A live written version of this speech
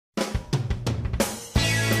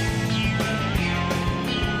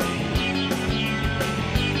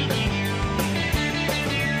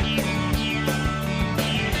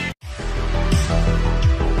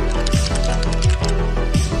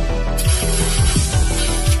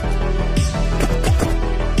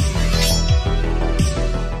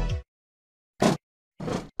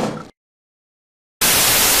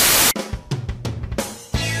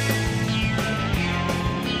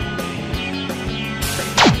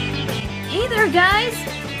there, guys!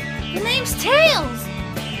 The name's Tails!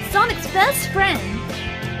 Sonic's best friend.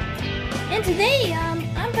 And today,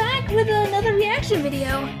 I'm back with another reaction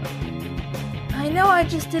video. I know I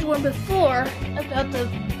just did one before about the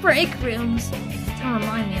break rooms. Don't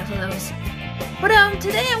remind me of those. But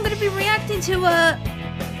today I'm gonna be reacting to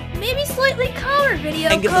maybe slightly colored video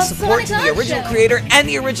and give the support to the original creator and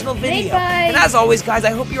the original video. And as always, guys,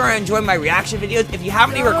 I hope you are enjoying my reaction videos. If you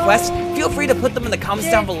have any requests, feel free to put them in the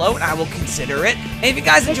comments down below and I will consider it. And if you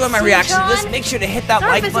guys enjoy my reaction to this, make sure to hit that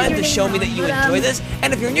like button to show me that you enjoy this.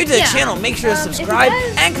 And if you're new to the channel, make sure to subscribe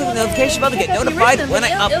and click the notification bell to get notified when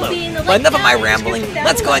I upload. But enough of my rambling,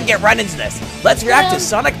 let's go ahead and get right into this. Let's react to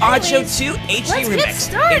Sonic Oddshow 2 HD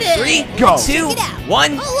Remix. In 3, 2,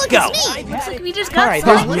 1, go. Looks like we just got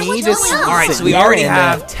Alright, so we already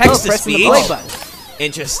have text-to-speech.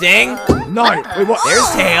 Interesting. Nice. Wait, what? There's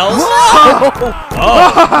Tails.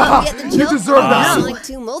 You deserve that. Sonic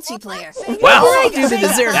 2 multiplayer. Well, that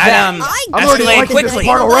escalated quickly.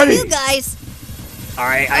 Already.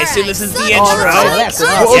 Alright, I assume this is the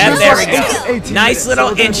intro. Yeah, there we go. Nice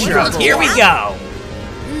little intro. Here we go.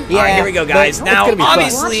 Alright, here we go, guys. Now,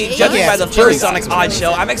 obviously, judging by the first Sonic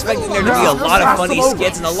Oddshow, I'm expecting there to be a lot of funny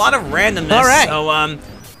skits and a lot of randomness. So,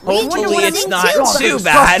 hopefully it's not too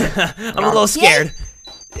bad. I'm a little scared.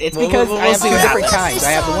 It's because I have two different kinds.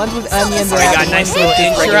 I have the ones with onions. Alright, got a nice little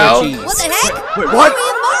intro. What the heck? Wait, what?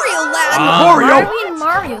 Mario Mario!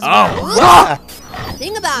 Mario's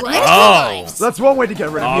thing about extra lives. That's one way to get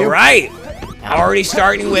rid of you. Alright. Already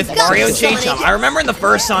starting with Mario Chain Chomp. I remember in the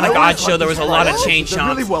first Sonic Oddshow there was a lot of Chain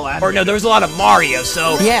Chomps. Or no, there was a lot of Mario,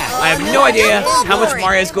 so I have no idea how much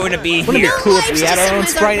Mario is going to be Wouldn't it here. be cool if we had our own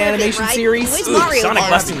sprite animation series? Ooh, Sonic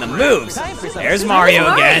busting the moves. There's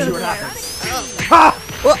Mario again.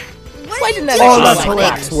 Why didn't that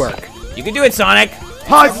actually work? You can do it, Sonic.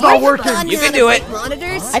 It's not working. You can do it.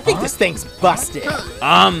 I think this thing's busted.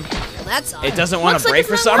 It doesn't want to break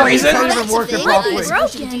for some reason. It's not even working properly.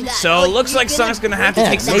 So it looks like Sonic's gonna have to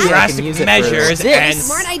take some drastic measures and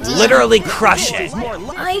literally crush it.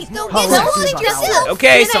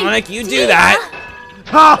 Okay, Sonic, you do that.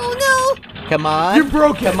 Oh no! Come on. You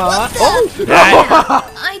broke it. Come on.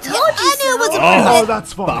 I told you so. Oh,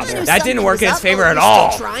 that's fine. That didn't work in his favor at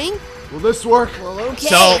all. Will this work?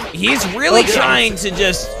 So he's really trying to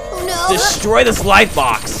just destroy this life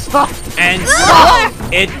box. And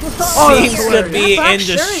it seems to be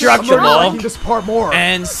indestructible.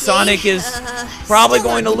 And Sonic is probably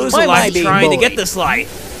going to lose a life trying to get this life.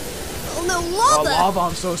 Oh no, lava!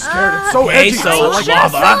 I'm so scared. It's so edgy. So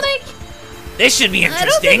lava. This should be interesting.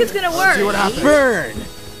 I don't think it's gonna work. See what happens. Burn.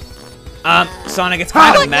 Sonic, it's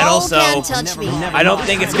kind of metal, so I don't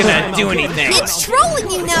think it's gonna do anything. It's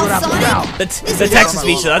trolling you now, Sonic. The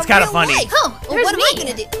text-to-speech, though, that's kind of funny. What am I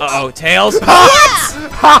gonna do? Uh-oh, Tails. Oh,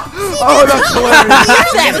 that's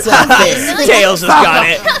hilarious. Tails has got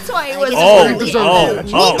it. That's why it was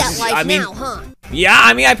Yeah,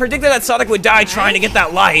 I mean, I predicted that Sonic would die trying to get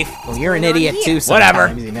that life. Well, you're an idiot too.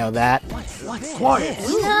 Whatever. You know that. Quiet.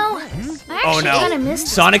 Oh no,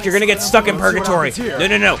 Sonic, you're gonna get stuck in purgatory.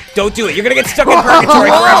 No, don't do it. You're gonna get stuck in purgatory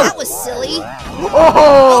forever. That was silly.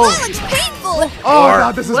 Oh, that looks painful. Oh,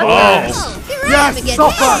 God, this is hilarious. Yes, so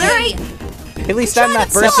fun. At least I'm not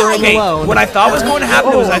bursting alone. What I thought was going to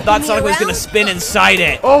happen was I thought Sonic was gonna spin inside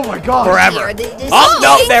it. Oh my God. Forever. Oh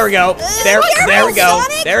no, there we go. There we go.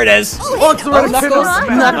 There it is. Oh, it's already Knuckles. There's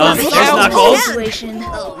Knuckles.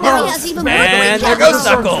 And there goes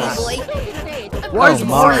Knuckles. Why is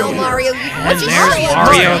Mario? And there's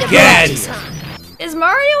Mario again. Is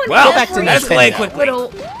Mario in Well, let's play quickly.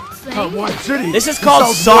 This is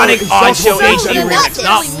called Sonic Oddshow HD Remix,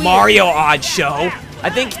 not Mario Oddshow. I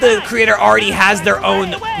think the creator already has their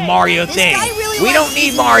own Mario thing. We don't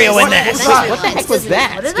need Mario in this. What the heck was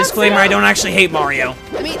that? Disclaimer, I don't actually hate Mario.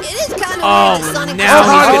 I mean, it is kind of Oh, now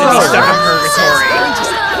he's gonna be stuck in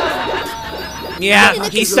purgatory. Yeah,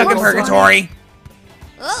 he's stuck in purgatory.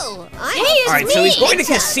 Oh, Alright, so he's going to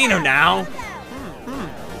casino now.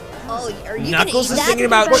 Knuckles is thinking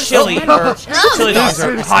about chili, or chili dogs,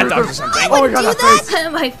 or hot dogs or something. Oh my God, that face.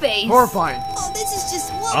 My face. Horrifying. Oh, this is just.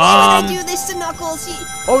 Why would I do this to Knuckles?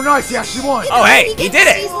 Oh, nice. He actually won. Oh, hey, he did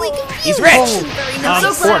it. He's rich. I'm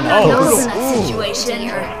so glad Knuckles in that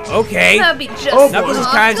situation. Okay. Knuckles is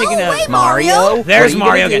kind of taking a Mario. There's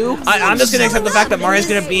Mario again. I'm just gonna accept the fact that Mario's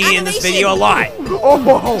gonna be in this video a lot.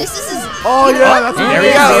 Oh yeah, that's there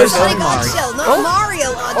he goes.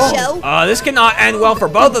 Mario Oddshow. This cannot end well for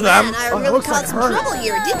both of them. I really caused some trouble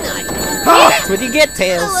here, didn't I? That's what you get,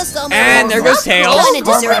 Tails. And there goes Tails. I kind of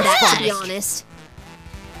deserve that, to be honest.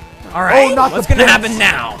 All right, what's gonna happen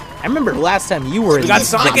now? I remember last time you were in We got this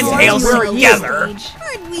Sonic and video. Tails Where were you? together.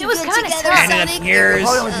 It was kind of tough. And it appears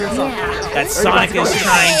that Sonic is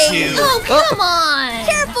trying to... Oh, come on!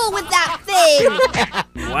 Careful with that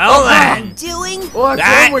thing! Well then, Doing Well, I That-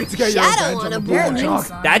 can't wait to get your Shadow revenge on on a the blue board.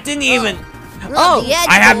 chalk. that didn't even... oh, the edge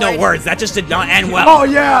I have no board. words. That just did not end Oh, well.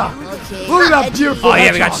 yeah. Okay, Look at that edge beautiful Oh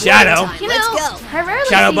yeah, we got hedgehog. Shadow. You Let's know, go. I rarely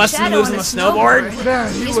Shadow see busting Shadow moves on on a the snowboard.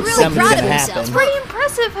 Man, he He's looks really so Something's proud of gonna himself. happen. Pretty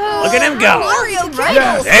impressive, Ho. Look at him go. Mario, careful!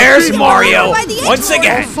 Yes. There's Mario By the edge once board.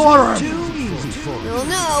 again. slaughter him. Oh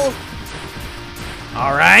no!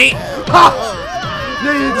 All right.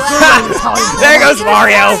 Yeah, you deserve it. There goes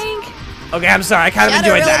Mario. Frank. Okay, I'm sorry. I kind of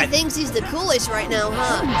Shadow enjoyed really that. thinks he's the coolest right now,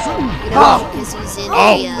 huh? You Oh. know, because he's in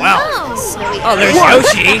Oh, the wow. snowy Oh, there's area.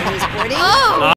 Yoshi. He's boarding. Oh.